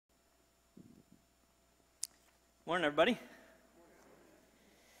Morning, everybody.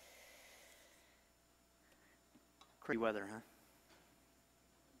 Crazy weather, huh?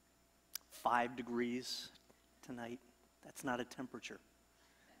 5 degrees tonight. That's not a temperature.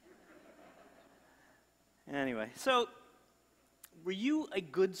 Anyway, so were you a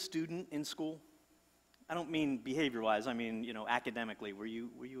good student in school? I don't mean behavior-wise. I mean, academically. Were you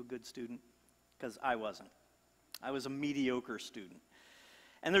a good student? Because I wasn't. I was a mediocre student.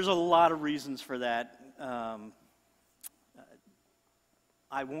 And there's a lot of reasons for that.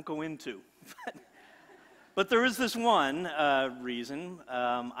 I won't go into. But there is this one reason.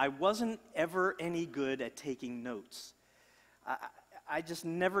 I wasn't ever any good at taking notes. I just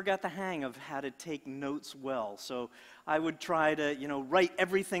never got the hang of how to take notes well. So I would try to, write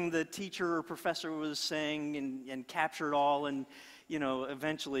everything the teacher or professor was saying and capture it all. And,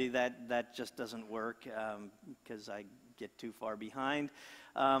 eventually that just doesn't work because I get too far behind.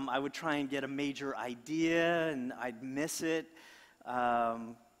 I would try and get a major idea and I'd miss it.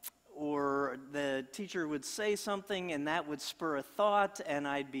 Or the teacher would say something and that would spur a thought and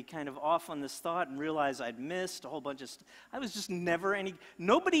I'd be kind of off on this thought and realize I'd missed a whole bunch of I was just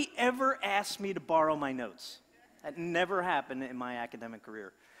nobody ever asked me to borrow my notes. That never happened in my academic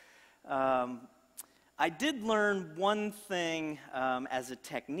career. I did learn one thing as a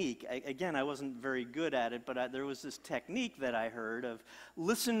technique. Again, I wasn't very good at it, but there was this technique that I heard of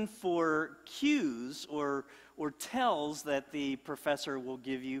listen for cues or tells that the professor will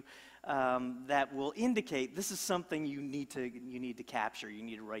give you that will indicate this is something you need to capture, you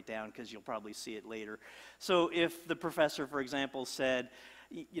need to write down because you'll probably see it later. So if the professor, for example, said,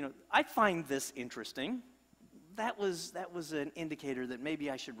 I find this interesting, that was an indicator that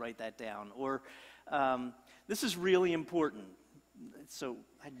maybe I should write that down. Or this is really important, so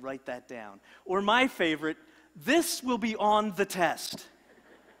I'd write that down. Or my favorite, this will be on the test.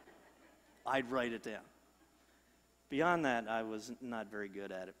 I'd write it down. Beyond that, I was not very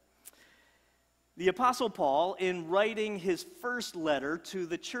good at it. The Apostle Paul, in writing his first letter to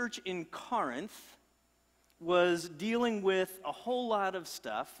the church in Corinth, was dealing with a whole lot of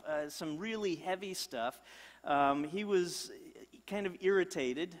stuff, some really heavy stuff. He was kind of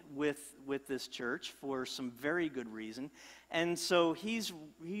irritated with this church for some very good reason. And so he's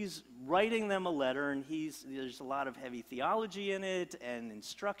writing them a letter, and there's a lot of heavy theology in it and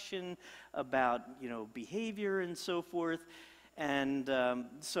instruction about, behavior and so forth. And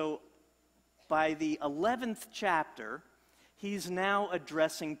so by the 11th chapter, he's now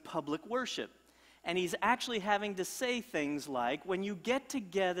addressing public worship. And he's actually having to say things like, when you get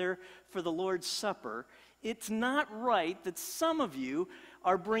together for the Lord's Supper, it's not right that some of you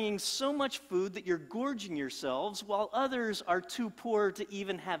are bringing so much food that you're gorging yourselves while others are too poor to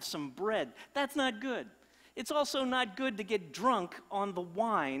even have some bread. That's not good. It's also not good to get drunk on the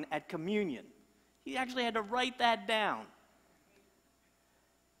wine at communion. He actually had to write that down.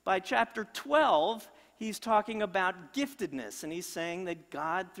 By chapter 12, he's talking about giftedness, and he's saying that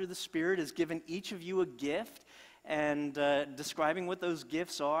God, through the Spirit, has given each of you a gift, and describing what those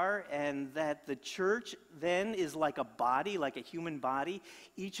gifts are, and that the church then is like a body, like a human body.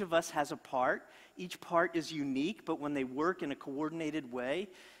 Each of us has a part. Each part is unique, but when they work in a coordinated way,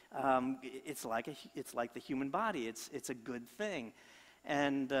 it's like the human body. It's a good thing.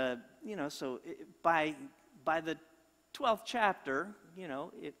 And, so by the 12th chapter,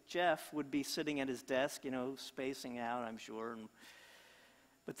 Jeff would be sitting at his desk, spacing out, I'm sure.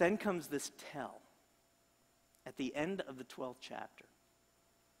 But then comes this tell. At the end of the 12th chapter,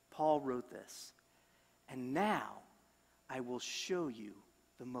 Paul wrote this, and now I will show you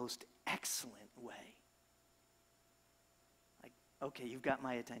the most excellent way. Like, okay, you've got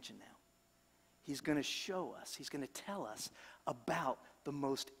my attention now. He's going to show us, he's going to tell us about the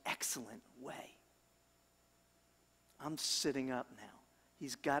most excellent way. I'm sitting up now.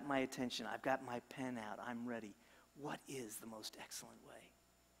 He's got my attention. I've got my pen out. I'm ready. What is the most excellent way?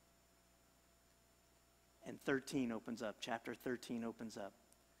 And chapter 13 opens up,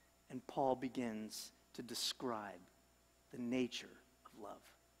 and Paul begins to describe the nature of love.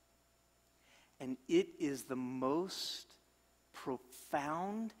 And it is the most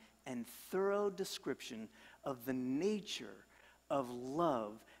profound and thorough description of the nature of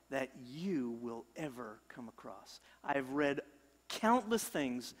love that you will ever come across. I've read countless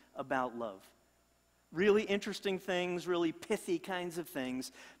things about love. Really interesting things, really pithy kinds of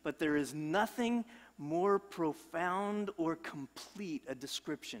things, but there is nothing more profound or complete a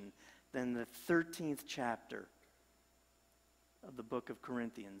description than the 13th chapter of the book of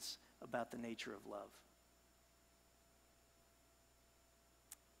Corinthians about the nature of love.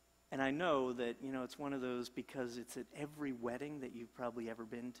 And I know that, it's one of those, because it's at every wedding that you've probably ever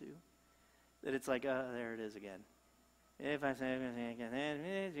been to, that it's like, oh, there it is again. If I say,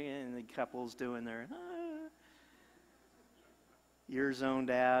 and the couple's doing their, you're zoned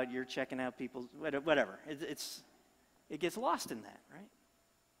out, you're checking out people's, whatever. It gets lost in that, right?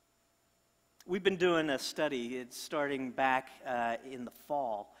 We've been doing a study, it's starting back in the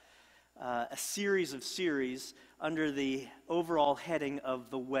fall, a series of series under the overall heading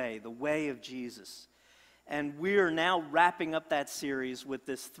of the way of Jesus. And we are now wrapping up that series with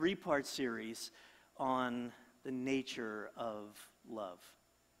this 3-part series on the nature of love.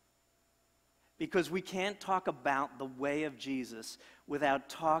 Because we can't talk about the way of Jesus without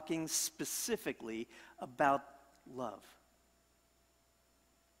talking specifically about love.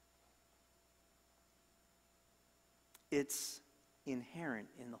 It's inherent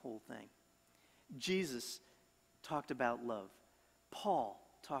in the whole thing. Jesus talked about love. Paul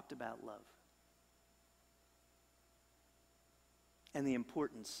talked about love. And the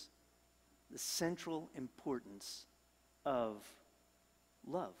importance, the central importance of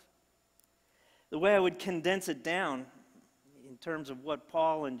love. The way I would condense it down in terms of what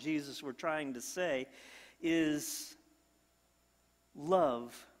Paul and Jesus were trying to say is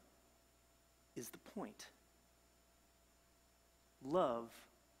love is the point. Love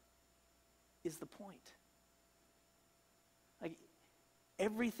is the point. Like,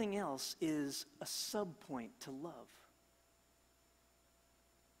 everything else is a subpoint to love.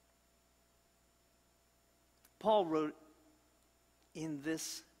 Paul wrote in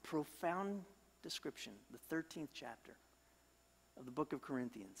this profound description, the 13th chapter of the book of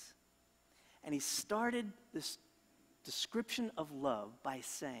Corinthians. And he started this description of love by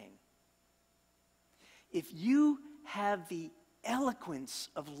saying, if you have the eloquence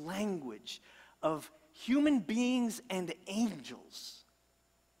of language of human beings and angels,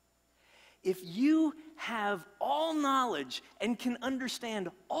 if you have all knowledge and can understand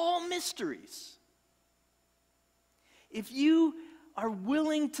all mysteries, if you are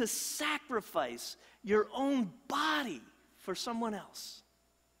willing to sacrifice your own body for someone else,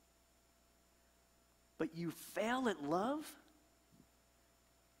 but you fail at love,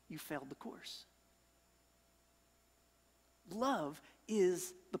 you failed the course. Love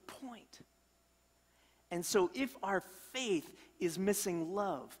is the point. And so if our faith is missing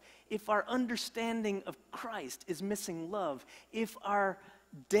love, if our understanding of Christ is missing love, if our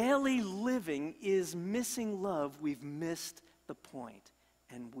daily living is missing love, we've missed the point,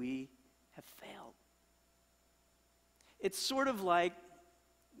 and we have failed. It's sort of like,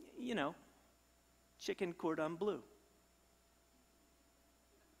 chicken cordon bleu.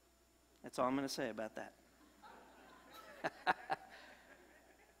 That's all I'm going to say about that.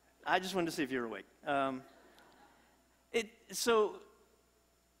 I just wanted to see if you're awake.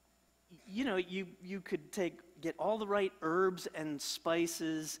 You could get all the right herbs and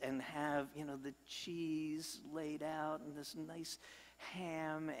spices and have, the cheese laid out and this nice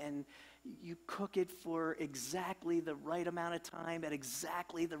ham, and you cook it for exactly the right amount of time at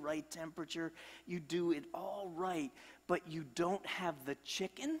exactly the right temperature. You do it all right, but you don't have the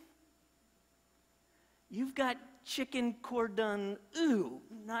chicken. You've got chicken cordon bleu,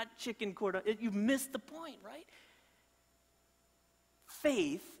 not chicken cordon. You've missed the point, right?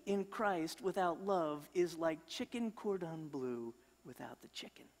 Faith in Christ without love is like chicken cordon bleu without the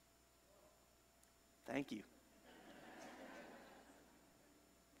chicken. Thank you.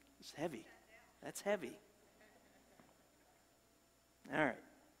 It's heavy. That's heavy. All right.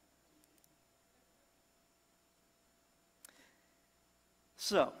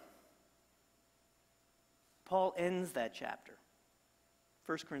 So, Paul ends that chapter,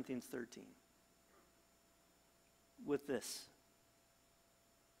 1 Corinthians 13, with this.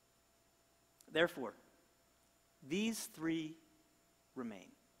 Therefore, these 3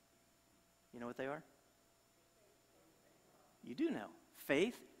 remain. You know what they are? You do know.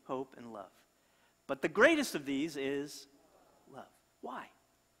 Faith, hope, and love. But the greatest of these is love. Why?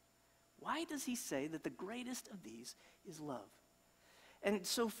 Why does he say that the greatest of these is love? And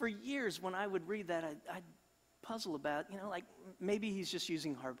so for years when I would read that, I'd puzzle about, maybe he's just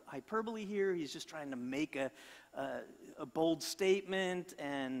using hyperbole here. He's just trying to make a bold statement,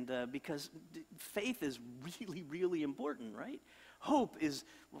 and because faith is really, really important, right? Hope is,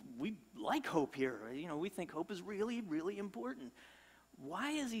 we like hope here. We think hope is really, really important.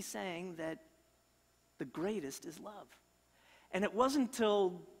 Why is he saying that the greatest is love? And it wasn't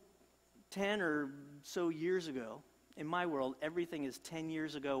until 10 or so years ago, in my world, everything is 10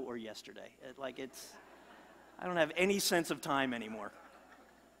 years ago or yesterday. I don't have any sense of time anymore.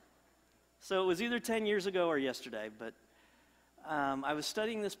 So it was either 10 years ago or yesterday, but I was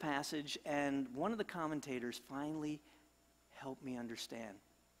studying this passage, and one of the commentators finally helped me understand.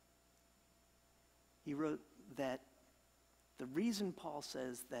 He wrote that The reason Paul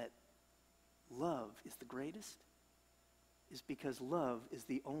says that love is the greatest is because love is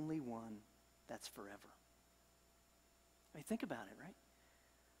the only one that's forever. I mean, think about it, right?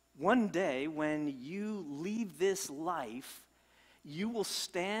 One day when you leave this life, you will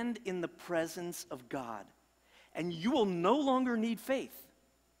stand in the presence of God, and you will no longer need faith.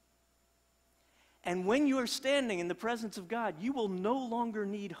 And when you are standing in the presence of God, you will no longer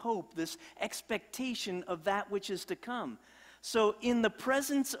need hope, this expectation of that which is to come. So in the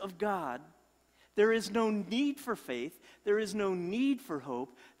presence of God, there is no need for faith, there is no need for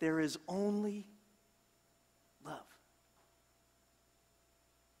hope, there is only love.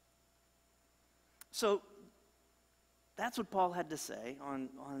 So that's what Paul had to say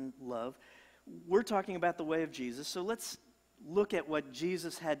on love. We're talking about the way of Jesus, so let's look at what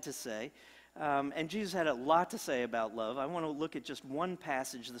Jesus had to say. And Jesus had a lot to say about love. I want to look at just one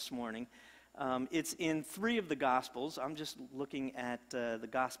passage this morning. It's in 3 of the Gospels. I'm just looking at the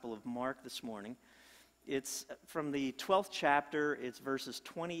Gospel of Mark this morning. It's from the 12th chapter. It's verses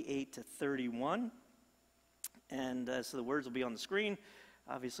 28 to 31. And so the words will be on the screen.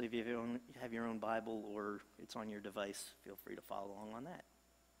 Obviously, if you have your own Bible or it's on your device, feel free to follow along on that.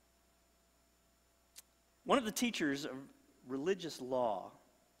 One of the teachers of religious law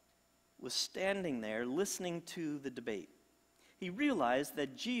was standing there listening to the debate. He realized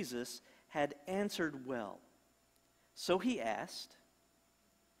that Jesus had answered well. So he asked,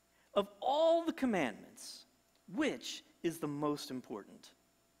 "Of all the commandments, which is the most important?"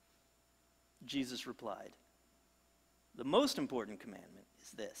 Jesus replied, "The most important commandment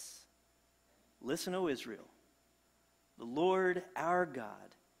is this: Listen, O Israel, the Lord our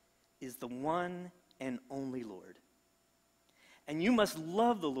God is the one and only Lord. And you must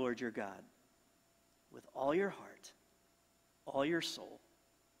love the Lord your God with all your heart, all your soul,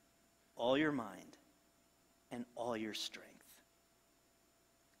 all your mind, and all your strength.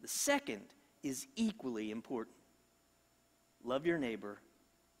 The second is equally important. Love your neighbor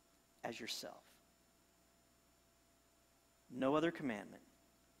as yourself. No other commandment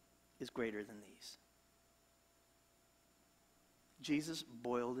is greater than these." Jesus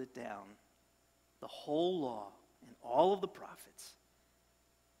boiled it down, the whole law and all of the prophets,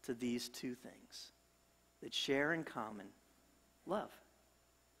 to these 2 things that share in common love.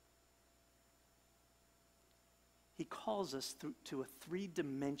 He calls us to a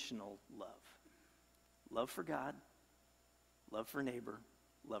 3-dimensional love. Love for God, love for neighbor,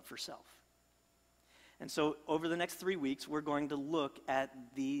 love for self. And so over the next 3 weeks, we're going to look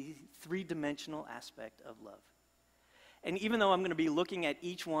at the 3-dimensional aspect of love. And even though I'm going to be looking at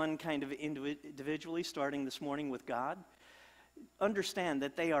each one kind of individually, starting this morning with God, understand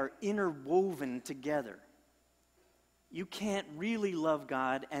that they are interwoven together. You can't really love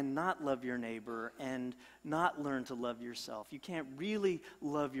God and not love your neighbor and not learn to love yourself. You can't really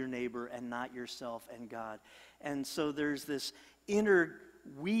love your neighbor and not yourself and God. And so there's this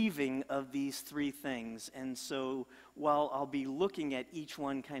interweaving of these 3 things. And so while I'll be looking at each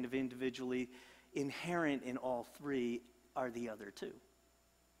one kind of individually, inherent in all 3 are the other 2.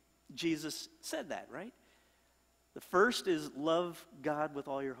 Jesus said that, right? The first is love God with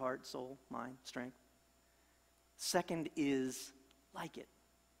all your heart, soul, mind, strength. Second is like it.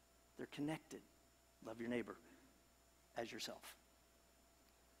 They're connected. Love your neighbor as yourself.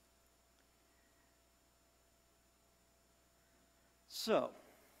 So,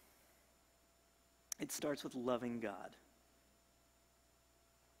 it starts with loving God.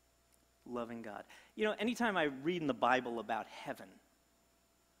 Loving God. You know, anytime I read in the Bible about heaven,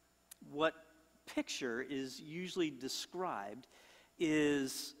 what picture is usually described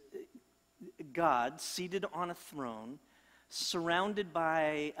is God seated on a throne, surrounded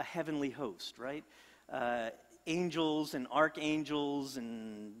by a heavenly host, right? Angels and archangels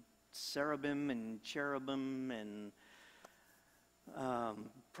and cherubim and cherubim and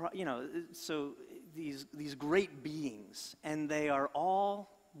so these great beings, and they are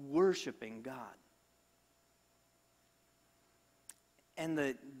all worshiping God. And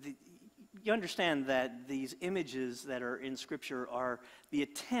you understand that these images that are in Scripture are the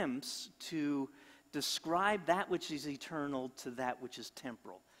attempts to describe that which is eternal to that which is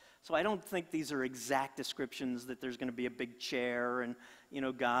temporal. So I don't think these are exact descriptions that there's going to be a big chair and,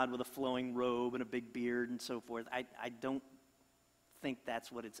 God with a flowing robe and a big beard and so forth. I don't think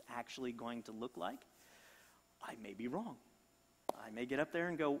that's what it's actually going to look like. I may be wrong. I may get up there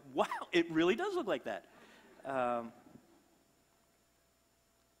and go, wow, it really does look like that.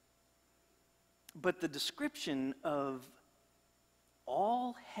 But the description of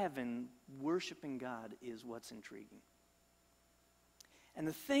all heaven worshiping God is what's intriguing. And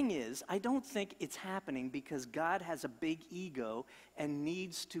the thing is, I don't think it's happening because God has a big ego and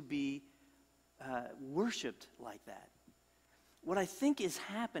needs to be worshiped like that. What I think is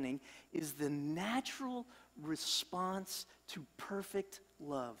happening is the natural response to perfect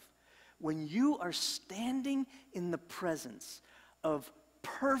love. When you are standing in the presence of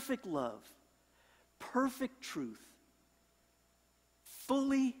perfect love, perfect truth,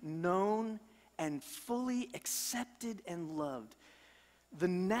 fully known and fully accepted and loved, the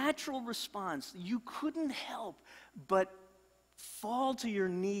natural response, you couldn't help but fall to your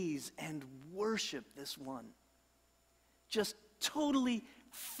knees and worship this one. Just totally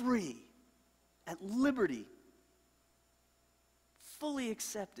free, at liberty, fully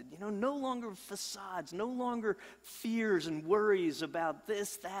accepted. No longer facades, no longer fears and worries about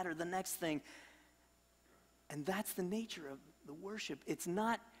this, that, or the next thing. And that's the nature of the worship. It's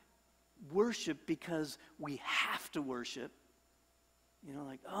not worship because we have to worship.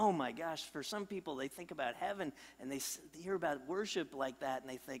 Like, oh my gosh, for some people, they think about heaven and they hear about worship like that and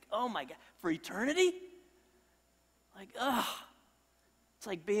they think, oh my God, for eternity? Like, it's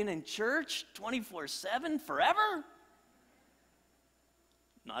like being in church 24/7 forever?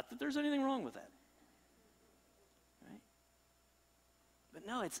 Not that there's anything wrong with that. Right? But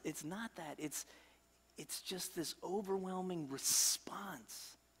no, it's not that. It's just this overwhelming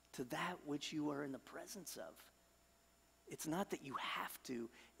response to that which you are in the presence of. It's not that you have to,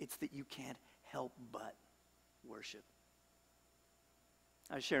 it's that you can't help but worship.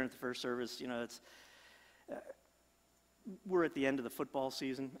 I was sharing at the first service, we're at the end of the football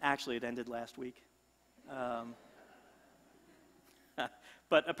season. Actually, it ended last week.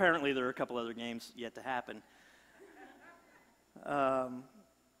 But apparently there are a couple other games yet to happen.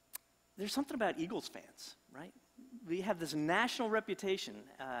 There's something about Eagles fans, right? We have this national reputation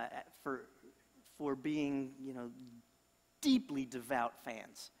for being, deeply devout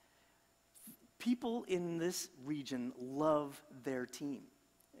fans. People in this region love their team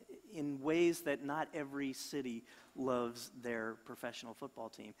in ways that not every city loves their professional football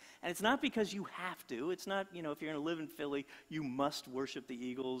team. And it's not because you have to. It's not, if you're going to live in Philly, you must worship the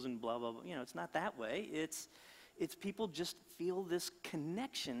Eagles and blah, blah, blah. It's not that way. It's people just feel this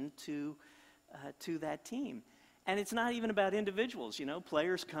connection to that team. And it's not even about individuals.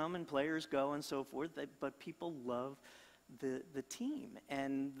 Players come and players go and so forth, but people love the team,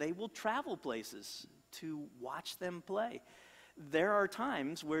 and they will travel places to watch them play. There are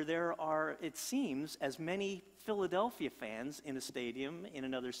times where there are, it seems, as many Philadelphia fans in a stadium in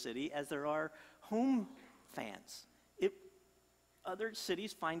another city as there are home fans. Other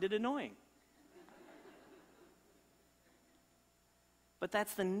cities find it annoying. But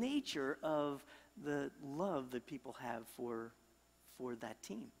that's the nature of the love that people have for that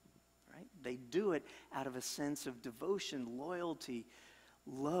team. Right? They do it out of a sense of devotion, loyalty,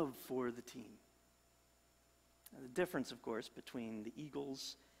 love for the team. Now, the difference, of course, between the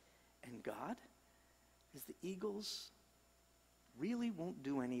Eagles and God is the Eagles really won't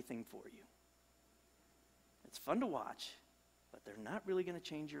do anything for you. It's fun to watch, but they're not really going to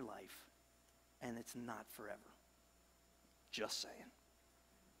change your life, and it's not forever. Just saying.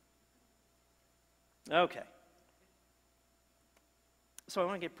 Okay. So I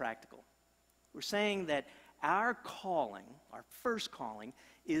want to get practical. We're saying that our calling, our first calling,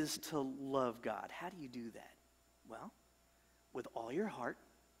 is to love God. How do you do that? Well, with all your heart,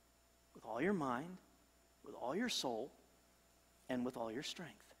 with all your mind, with all your soul, and with all your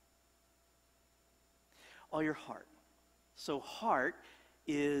strength. All your heart. So heart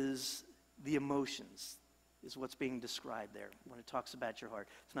is the emotions, is what's being described there when it talks about your heart.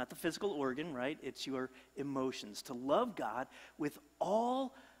 It's not the physical organ, right? It's your emotions. To love God with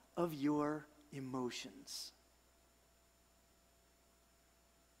all of your emotions.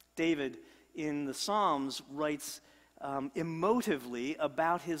 David in the Psalms writes emotively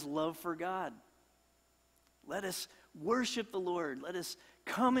about his love for God. Let us worship the Lord. Let us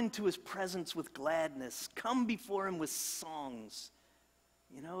come into his presence with gladness. Come before him with songs.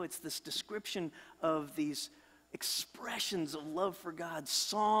 It's this description of these expressions of love for God,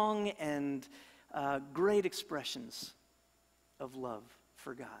 song and great expressions of love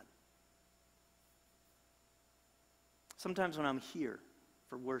for God. Sometimes when I'm here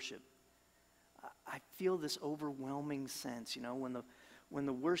for worship, I feel this overwhelming sense, when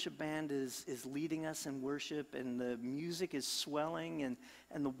the worship band is leading us in worship and the music is swelling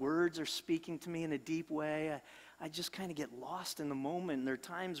and the words are speaking to me in a deep way, I just kind of get lost in the moment. And there are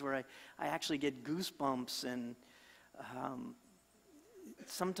times where I actually get goosebumps, and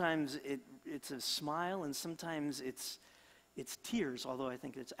sometimes it's a smile, and sometimes it's tears, although I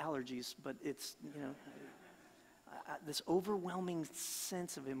think it's allergies, but it's, this overwhelming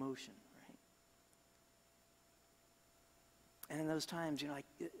sense of emotion, right? And in those times,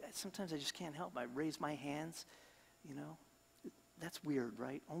 sometimes I just can't help. I raise my hands, That's weird,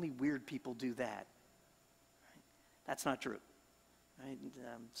 right? Only weird people do that. Right? That's not true, right?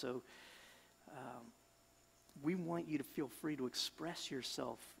 We want you to feel free to express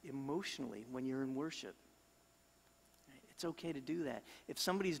yourself emotionally when you're in worship. Right? It's okay to do that. If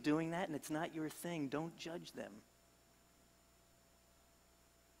somebody's doing that and it's not your thing, don't judge them.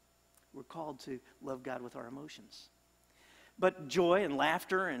 We're called to love God with our emotions. But joy and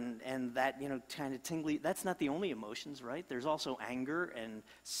laughter and that, kind of tingly, that's not the only emotions, right? There's also anger and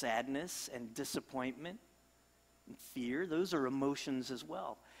sadness and disappointment and fear. Those are emotions as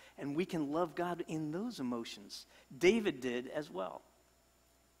well. And we can love God in those emotions. David did as well.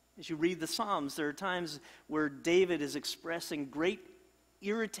 As you read the Psalms, there are times where David is expressing great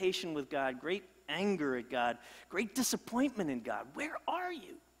irritation with God, great anger at God, great disappointment in God. Where are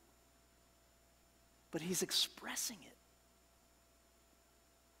you? But he's expressing it.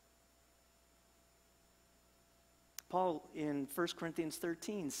 Paul in 1 Corinthians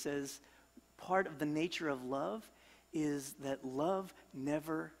 13 says part of the nature of love is that love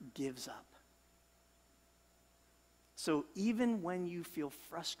never gives up. So even when you feel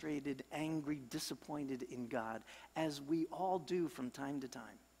frustrated, angry, disappointed in God, as we all do from time to time,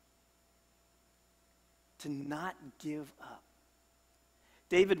 to not give up.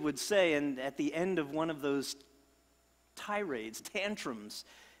 David would say, and at the end of one of those tirades, tantrums,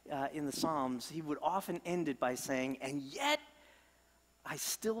 in the Psalms, he would often end it by saying, and yet I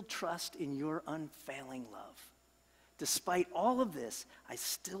still trust in your unfailing love. Despite all of this, I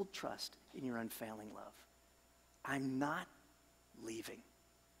still trust in your unfailing love. I'm not leaving.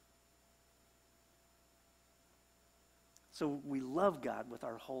 So we love God with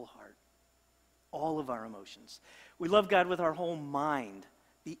our whole heart, all of our emotions. We love God with our whole mind,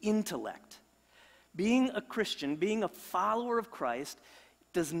 the intellect. Being a Christian, being a follower of Christ,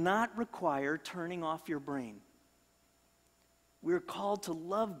 does not require turning off your brain. We're called to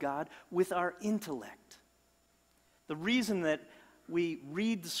love God with our intellect. The reason that we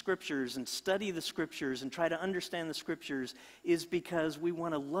read the Scriptures and study the Scriptures and try to understand the Scriptures is because we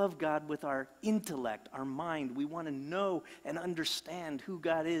want to love God with our intellect, our mind. We want to know and understand who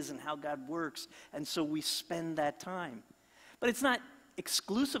God is and how God works, and so we spend that time. But it's not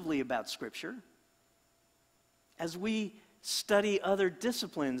exclusively about Scripture. As we study other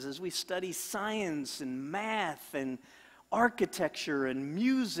disciplines, as we study science and math and architecture and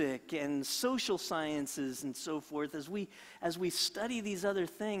music and social sciences and so forth, as we study these other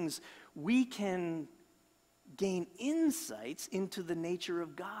things, we can gain insights into the nature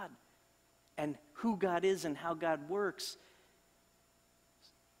of God and who God is and how God works.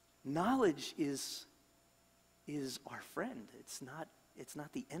 Knowledge is our friend. It's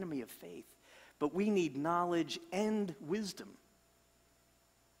not the enemy of faith. But we need knowledge and wisdom.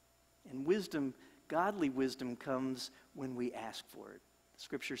 And wisdom, godly wisdom, comes when we ask for it.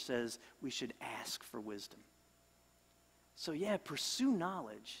 Scripture says we should ask for wisdom. So pursue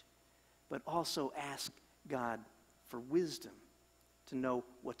knowledge, but also ask God for wisdom to know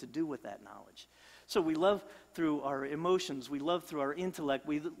what to do with that knowledge. So we love through our emotions, we love through our intellect,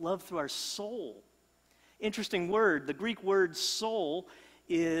 we love through our soul. Interesting word, the Greek word soul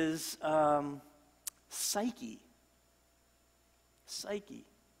is psyche,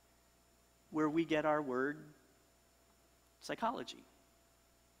 where we get our word psychology.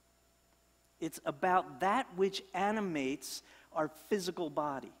 It's about that which animates our physical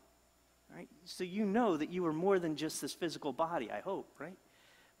body, right? So you know that you are more than just this physical body, I hope, right?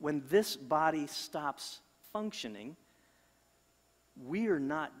 When this body stops functioning,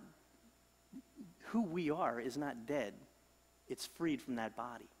 who we are is not dead. It's freed from that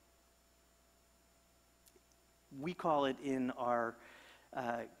body. We call it in our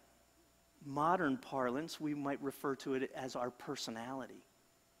modern parlance, we might refer to it as our personality.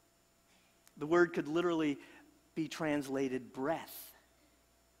 The word could literally be translated breath.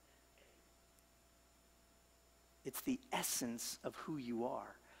 It's the essence of who you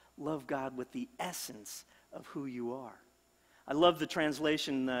are. Love God with the essence of who you are. I love the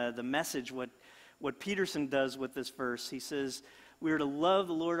translation, the Message, what Peterson does with this verse. He says, we are to love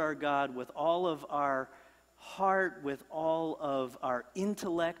the Lord our God with all of our heart, with all of our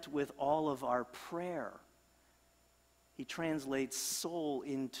intellect, with all of our prayer. He translates soul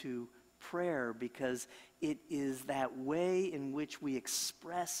into prayer because it is that way in which we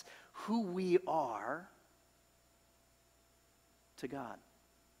express who we are to God.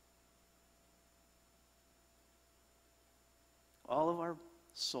 All of our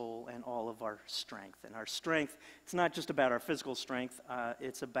soul, and all of our strength. And our strength, it's not just about our physical strength,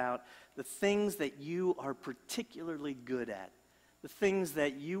 it's about the things that you are particularly good at, the things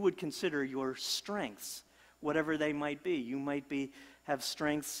that you would consider your strengths, whatever they might be. You might have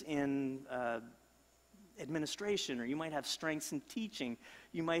strengths in administration, or you might have strengths in teaching.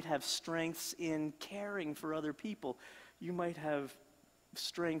 You might have strengths in caring for other people. You might have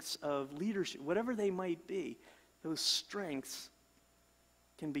strengths of leadership. Whatever they might be, those strengths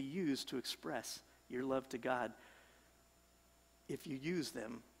can be used to express your love to God if you use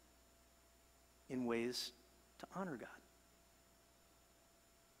them in ways to honor God.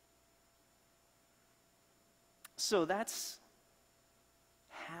 So that's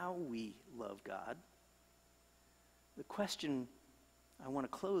how we love God. The question I want to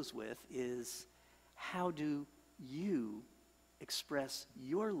close with is, how do you express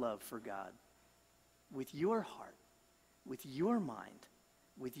your love for God with your heart, with your mind,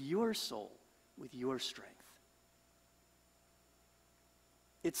 with your soul, with your strength?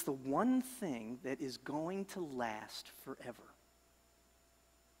 It's the one thing that is going to last forever.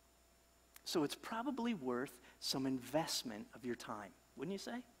 So it's probably worth some investment of your time, wouldn't you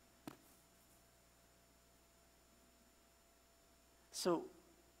say? So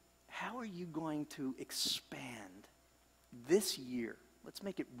how are you going to expand this year? Let's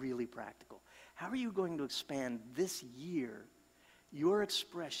make it really practical. How are you going to expand this year your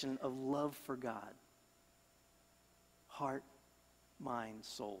expression of love for God? Heart, mind,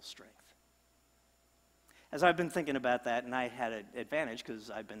 soul, strength. As I've been thinking about that, and I had an advantage because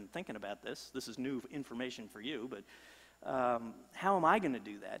I've been thinking about this. This is new information for you, but how am I going to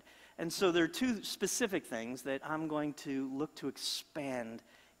do that? And so there are two specific things that I'm going to look to expand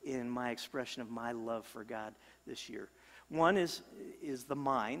in my expression of my love for God this year. One is the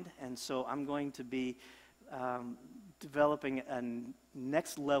mind, and so I'm going to be developing a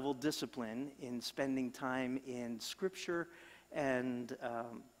next level discipline in spending time in Scripture and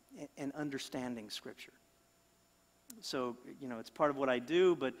understanding Scripture. So, it's part of what I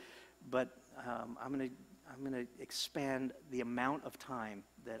do, but I'm going to expand the amount of time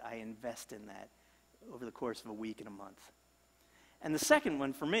that I invest in that over the course of a week and a month. And the second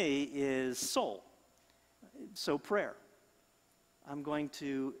one for me is soul. So prayer. I'm going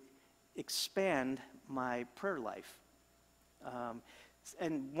to expand my prayer life.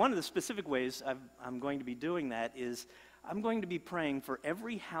 And one of the specific ways I'm going to be doing that is I'm going to be praying for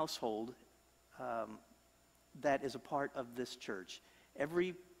every household that is a part of this church.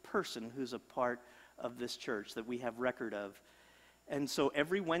 Every person who's a part of this church that we have record of. And so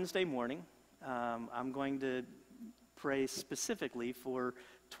every Wednesday morning, I'm going to pray specifically for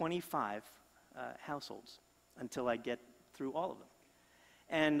 25 households until I get through all of them.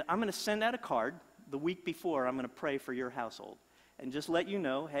 And I'm going to send out a card the week before I'm going to pray for your household. And just let you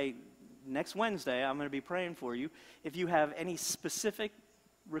know, hey, next Wednesday I'm going to be praying for you. If you have any specific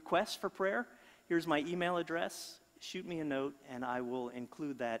requests for prayer, here's my email address. Shoot me a note, and I will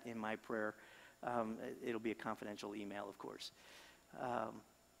include that in my prayer. It'll be a confidential email, of course.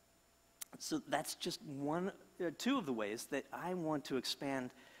 So that's just two of the ways that I want to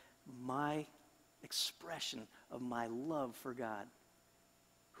expand my expression of my love for God,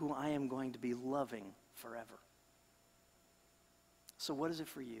 who I am going to be loving forever. So what is it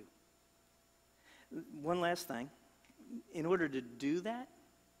for you? One last thing. In order to do that,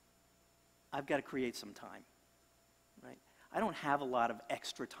 I've got to create some time, right? I don't have a lot of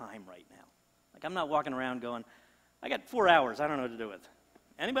extra time right now. Like, I'm not walking around going, I got 4 hours, I don't know what to do with.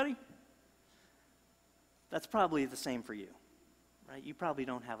 Anybody? That's probably the same for you, right? You probably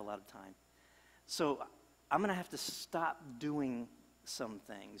don't have a lot of time. So I'm going to have to stop doing some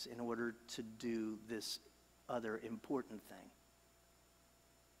things in order to do this other important thing.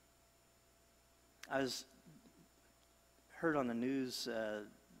 I heard on the news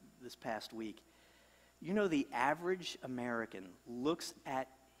this past week, the average American looks at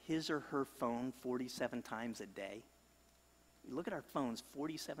his or her phone 47 times a day. We look at our phones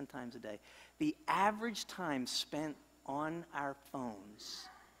 47 times a day. The average time spent on our phones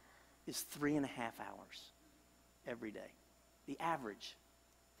is 3.5 hours every day. The average,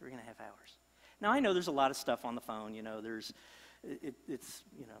 3.5 hours. Now, I know there's a lot of stuff on the phone. It's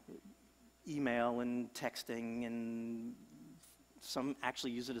email and texting, and some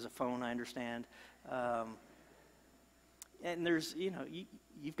actually use it as a phone, I understand. And there's,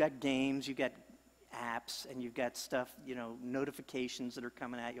 you've got games, you've got apps, and you've got stuff, notifications that are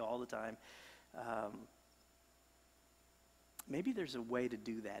coming at you all the time. Maybe there's a way to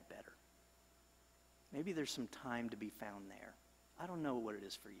do that better. Maybe there's some time to be found there. I don't know what it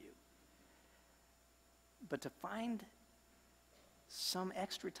is for you. But to find some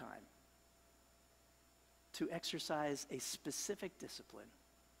extra time to exercise a specific discipline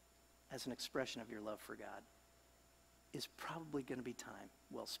as an expression of your love for God is probably going to be time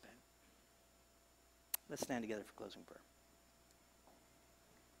well spent. Let's stand together for closing prayer.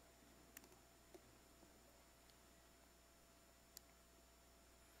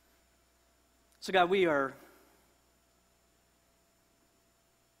 So God, we are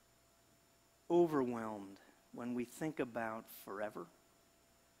overwhelmed when we think about forever,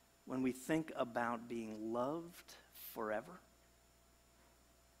 when we think about being loved forever,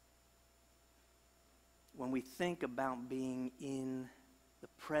 when we think about being in the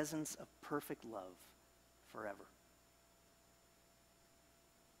presence of perfect love forever.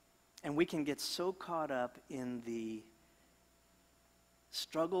 And we can get so caught up in the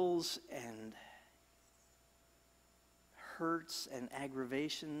struggles and hurts and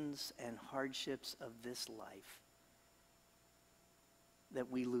aggravations and hardships of this life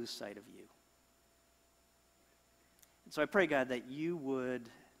that we lose sight of you. And so I pray, God, that you would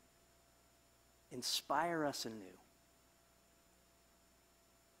inspire us anew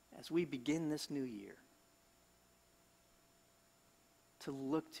as we begin this new year to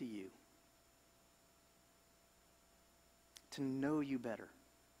look to you, to know you better,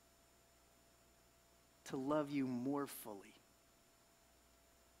 to love you more fully,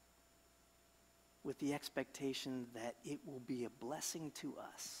 with the expectation that it will be a blessing to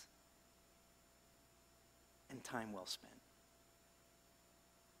us and time well spent.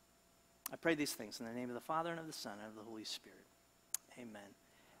 I pray these things in the name of the Father, and of the Son, and of the Holy Spirit. Amen.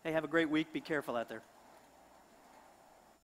 Hey, have a great week. Be careful out there.